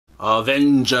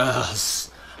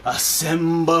Avengers,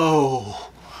 assemble!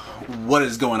 What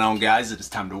is going on, guys? It is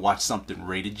time to watch something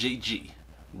rated JG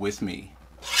with me,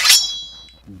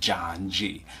 John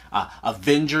G.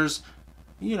 Avengers,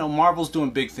 you know, Marvel's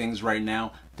doing big things right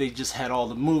now. They just had all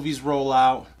the movies roll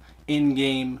out,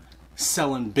 in-game,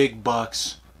 selling big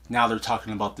bucks. Now they're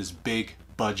talking about this big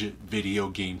budget video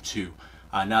game too.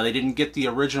 Now they didn't get the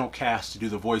original cast to do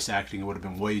the voice acting. It would have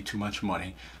been way too much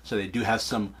money. So they do have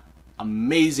some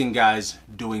amazing guys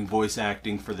doing voice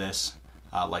acting for this,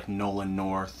 like Nolan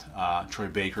North, Troy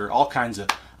Baker, all kinds of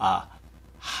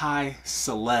high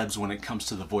celebs when it comes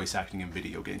to the voice acting in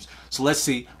video games. So let's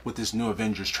see what this new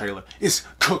Avengers trailer is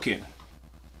cooking.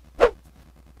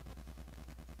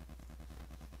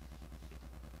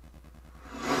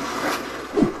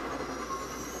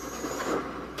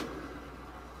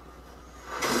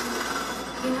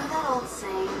 You know that old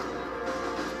saying?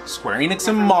 Square Enix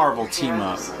and Marvel team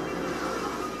up.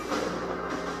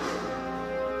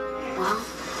 Well,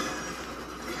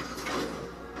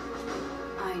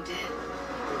 I did.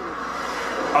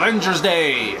 Avengers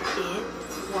Day! It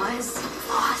was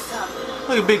awesome.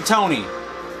 Look at Big Tony.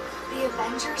 The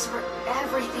Avengers were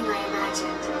everything I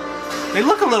imagined. They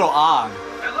look a little odd.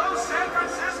 Hello, San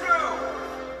Francisco!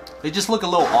 They just look a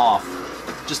little off.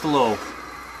 Just a little.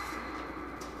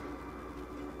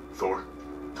 Thor,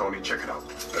 Tony, check it out.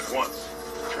 At once.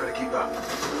 Try to keep up.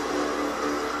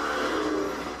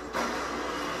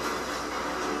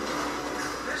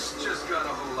 This just got a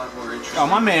whole lot more interesting. Oh,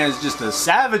 my man's just a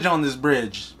savage on this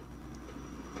bridge.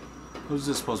 Who's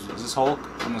this supposed to be? Is this Hulk?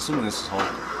 I'm assuming this is Hulk.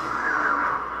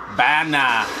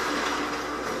 Banner.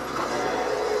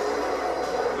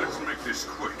 Let's make this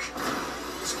quick.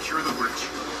 Secure the bridge.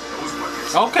 Those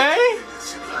buckets. Okay.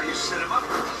 Now you set him up.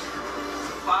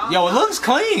 Yo, it looks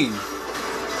clean.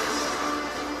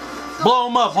 Blow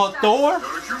him up, huh, Thor? There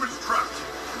are humans trapped.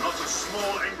 Lots of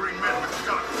small, angry men with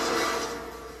guns.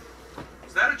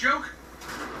 Is that a joke?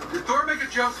 Did Thor make a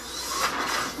joke?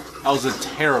 That was a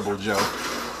terrible joke.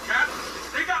 Cap,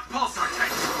 they got pulsar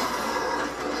tanks.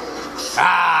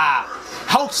 Ah!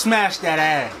 Hulk smashed that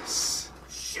ass.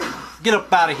 Get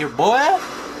up out of here, boy.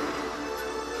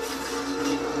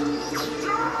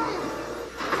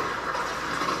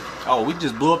 Oh, we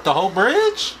just blew up the whole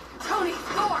bridge? Tony,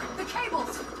 Thor, the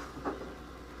cables!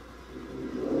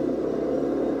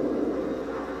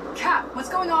 Cap, what's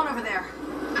going on over there?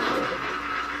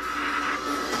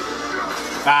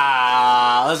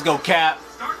 Ah, let's go, Cap.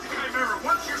 Start the Chimera.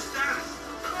 What's your status?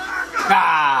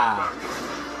 Ah!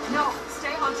 No,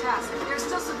 stay on task. There's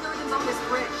still civilians on this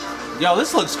bridge. Yo,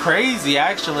 this looks crazy,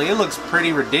 actually. It looks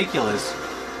pretty ridiculous.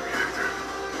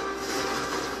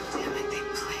 Damn it, they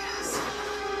played us.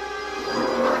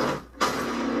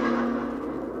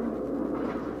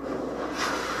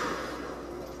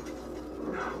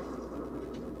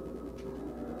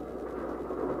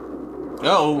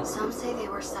 Uh-oh. Some say they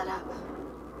were set up.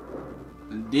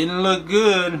 Didn't look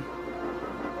good.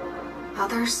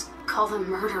 Others call them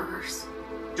murderers.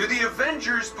 Do the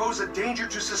Avengers pose a danger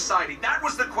to society? That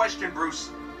was the question, Bruce.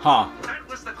 Huh. That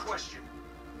was the question.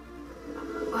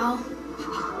 Well,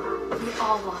 we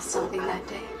all lost something that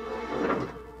day.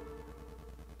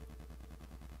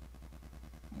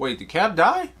 Wait, did Cap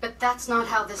die? But that's not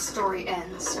how this story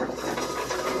ends.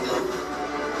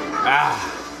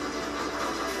 Ah.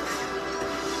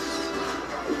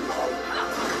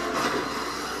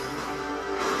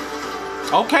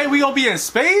 Okay, we gonna be in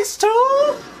space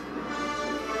too?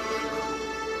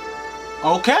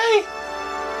 Okay.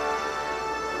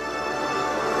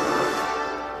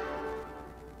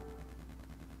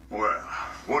 Well,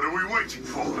 what are we waiting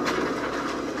for?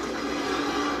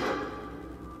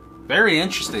 Very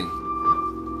interesting.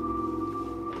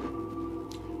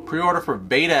 Pre-order for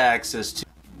beta access to...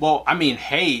 Well, I mean,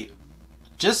 hey,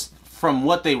 just from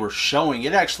what they were showing,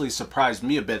 it actually surprised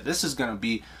me a bit. This is gonna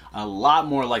be a lot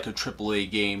more like a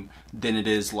AAA game than it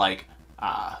is like,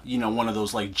 you know, one of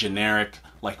those like generic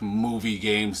like movie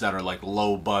games that are like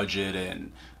low budget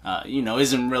and, you know,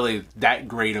 isn't really that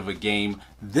great of a game.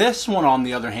 This one, on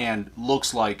the other hand,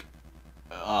 looks like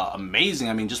amazing.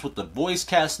 I mean, just with the voice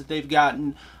cast that they've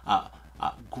gotten,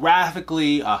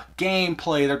 graphically,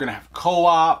 gameplay, they're gonna have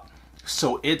co-op.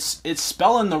 So it's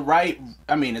spelling the right,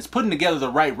 I mean, it's putting together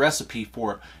the right recipe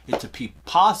for it to be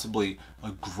possibly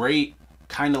a great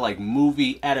kind of like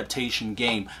movie adaptation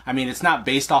game. I mean, it's not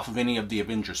based off of any of the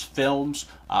Avengers films,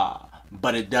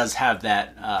 but it does have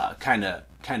that kind of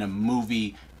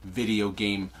movie video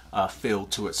game feel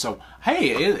to it. So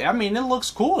hey, I mean, it looks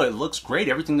cool. It looks great.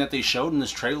 Everything that they showed in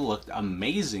this trailer looked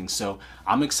amazing. So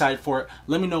I'm excited for it.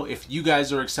 Let me know if you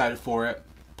guys are excited for it.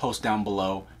 post down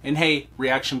below. And hey,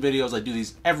 reaction videos, I do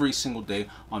these every single day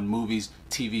on movies,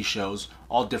 TV shows,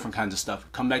 all different kinds of stuff.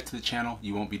 Come back to the channel,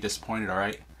 you won't be disappointed,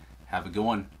 alright? Have a good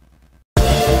one.